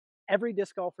Every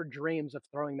disc golfer dreams of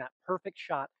throwing that perfect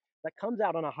shot that comes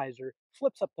out on a hyzer,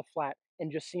 flips up the flat, and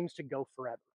just seems to go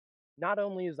forever. Not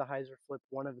only is the hyzer flip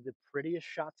one of the prettiest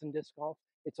shots in disc golf,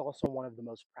 it's also one of the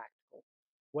most practical.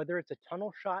 Whether it's a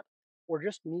tunnel shot or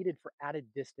just needed for added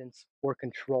distance or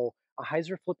control, a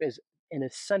hyzer flip is an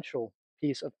essential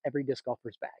piece of every disc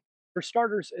golfer's bag. For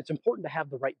starters, it's important to have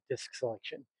the right disc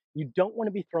selection. You don't want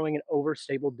to be throwing an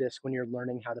overstable disc when you're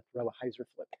learning how to throw a hyzer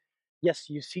flip. Yes,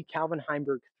 you see Calvin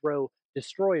Heimberg throw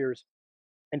destroyers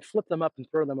and flip them up and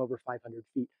throw them over 500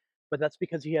 feet, but that's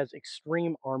because he has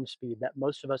extreme arm speed that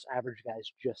most of us average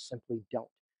guys just simply don't.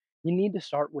 You need to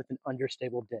start with an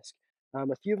understable disc.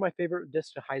 A few of my favorite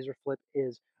discs to hyzer flip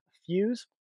is a fuse,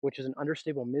 which is an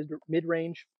understable mid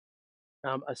range,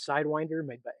 a sidewinder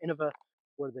made by Innova,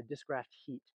 or the discraft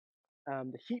heat.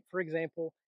 The heat, for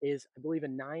example, is, I believe, a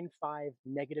 9.5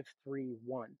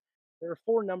 -3.1. There are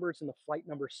four numbers in the flight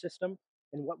number system,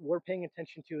 and what we're paying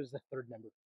attention to is the third number.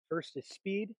 First is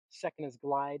speed, second is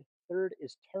glide, third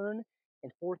is turn,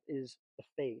 and fourth is the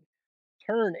fade.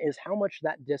 Turn is how much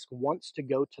that disc wants to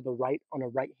go to the right on a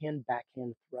right hand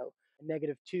backhand throw. A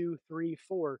 -2, 3,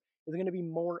 4 is going to be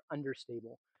more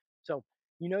understable. So,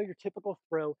 your typical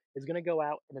throw is going to go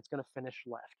out and it's going to finish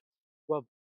left. Well,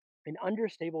 an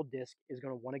understable disc is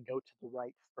going to want to go to the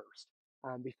right first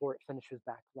before it finishes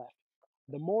back left.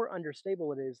 The more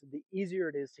unstable it is, the easier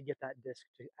it is to get that disc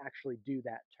to actually do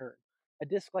that turn. A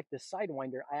disc like this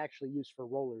Sidewinder I actually use for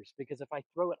rollers because if I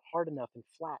throw it hard enough and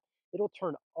flat, it'll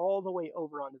turn all the way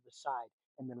over onto the side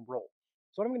and then roll.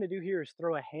 So what I'm going to do here is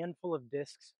throw a handful of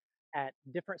discs at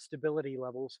different stability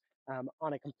levels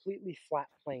on a completely flat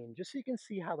plane, just so you can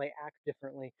see how they act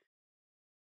differently.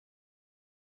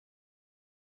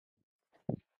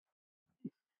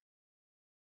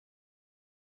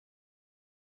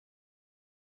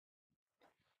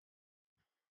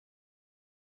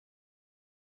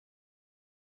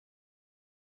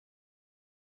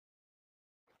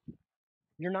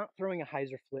 You're not throwing a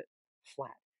hyzer flip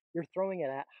flat. You're throwing it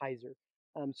at hyzer.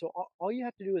 So all you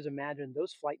have to do is imagine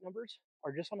those flight numbers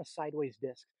are just on a sideways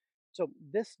disc. So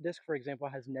this disc, for example,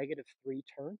 has -3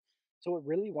 turn. So it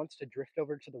really wants to drift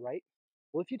over to the right.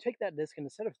 Well, if you take that disc and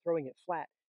instead of throwing it flat,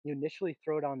 you initially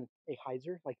throw it on a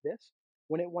hyzer like this,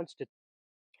 when it wants to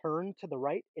turn to the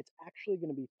right, it's actually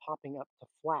going to be popping up to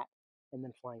flat and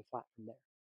then flying flat from there.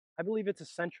 I believe it's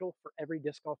essential for every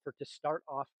disc golfer to start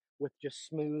off with just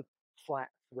smooth,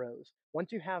 flat throws.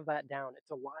 Once you have that down,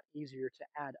 it's a lot easier to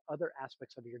add other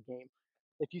aspects of your game.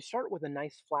 If you start with a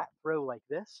nice flat throw like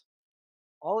this,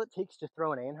 all it takes to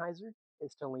throw an anhyzer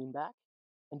is to lean back,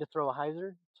 and to throw a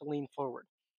hyzer to lean forward.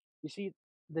 You see,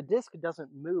 the disc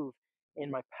doesn't move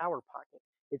in my power pocket.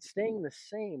 It's staying the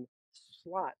same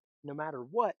slot no matter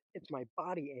what. It's my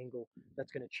body angle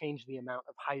that's going to change the amount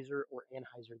of hyzer or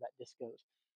anhyzer that disc goes.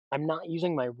 I'm not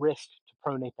using my wrist to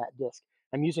pronate that disc.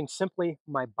 I'm using simply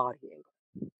my body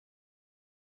angle.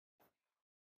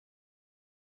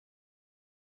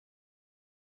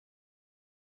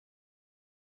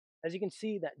 As you can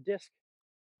see, that disc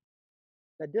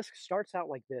starts out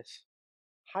like this.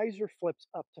 Hyzer flips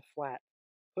up to flat,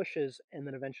 pushes, and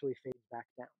then eventually fades back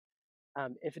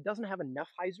down. If it doesn't have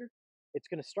enough hyzer, it's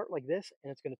going to start like this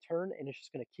and it's going to turn and it's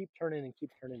just going to keep turning and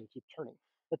keep turning and keep turning.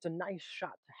 That's a nice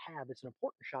shot to have. It's an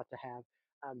important shot to have,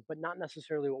 but not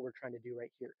necessarily what we're trying to do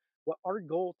right here. What our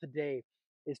goal today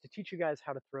is to teach you guys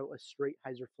how to throw a straight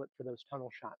hyzer flip for those tunnel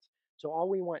shots. So all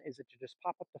we want is it to just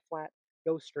pop up the flat,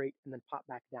 go straight, and then pop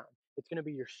back down. It's going to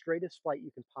be your straightest flight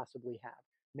you can possibly have.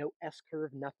 No S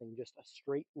curve, nothing, just a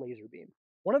straight laser beam.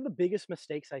 One of the biggest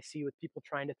mistakes I see with people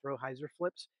trying to throw hyzer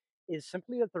flips is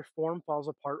simply that their form falls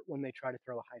apart when they try to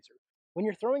throw a hyzer. When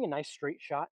you're throwing a nice straight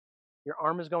shot, your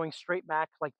arm is going straight back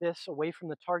like this away from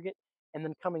the target and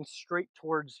then coming straight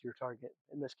towards your target.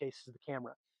 In this case, is the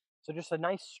camera. So just a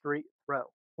nice straight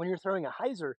throw. When you're throwing a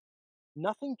hyzer,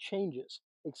 nothing changes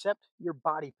except your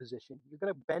body position. You're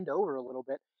going to bend over a little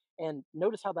bit and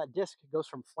notice how that disc goes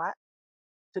from flat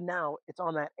to now it's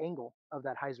on that angle of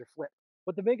that hyzer flip.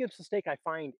 But the biggest mistake I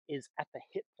find is at the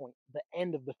hit point, the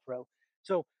end of the throw.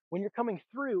 So when you're coming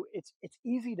through, it's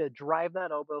easy to drive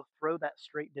that elbow, throw that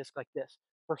straight disc like this.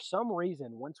 For some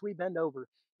reason, once we bend over,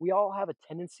 we all have a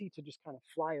tendency to just kind of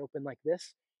fly open like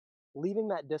this, leaving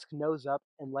that disc nose up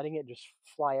and letting it just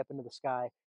fly up into the sky,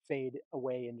 fade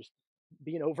away, and just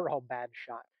be an overall bad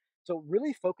shot. So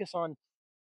really focus on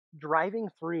driving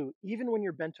through, even when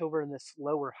you're bent over in this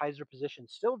lower hyzer position,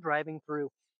 still driving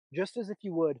through just as if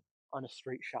you would on a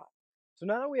straight shot. So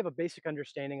now that we have a basic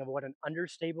understanding of what an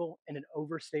understable and an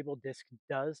overstable disc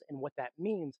does and what that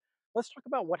means, let's talk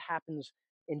about what happens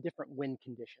in different wind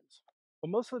conditions. But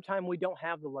most of the time, we don't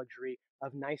have the luxury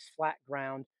of nice flat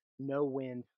ground, no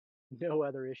wind, no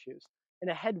other issues. And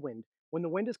a headwind, when the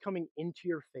wind is coming into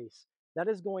your face, that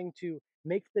is going to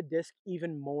make the disc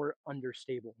even more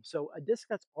understable. So a disc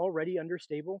that's already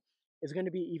understable is going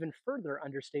to be even further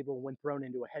understable when thrown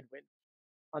into a headwind.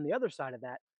 On the other side of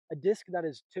that, a disc that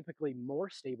is typically more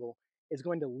stable is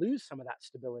going to lose some of that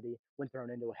stability when thrown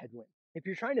into a headwind. If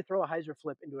you're trying to throw a hyzer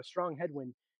flip into a strong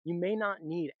headwind, you may not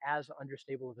need as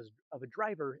understable of a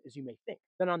driver as you may think.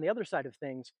 Then on the other side of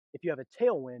things, if you have a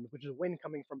tailwind, which is wind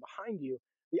coming from behind you,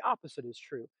 the opposite is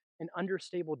true. An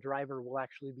understable driver will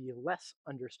actually be less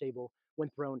understable when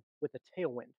thrown with a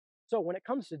tailwind. So when it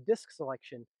comes to disc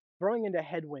selection, throwing into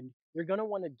headwind, you're going to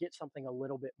want to get something a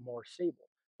little bit more stable.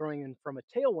 Throwing in from a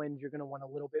tailwind, you're going to want a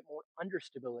little bit more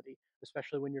understability,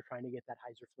 especially when you're trying to get that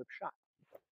hyzer flip shot.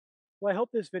 Well, I hope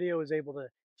this video is able to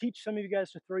teach some of you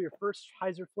guys to throw your first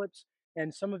hyzer flips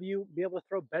and some of you be able to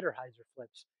throw better hyzer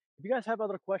flips. If you guys have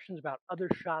other questions about other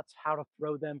shots, how to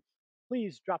throw them,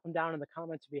 please drop them down in the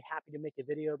comments. I'd be happy to make a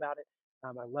video about it.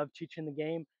 I love teaching the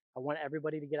game. I want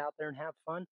everybody to get out there and have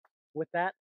fun. With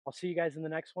that, I'll see you guys in the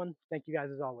next one. Thank you guys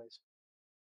as always.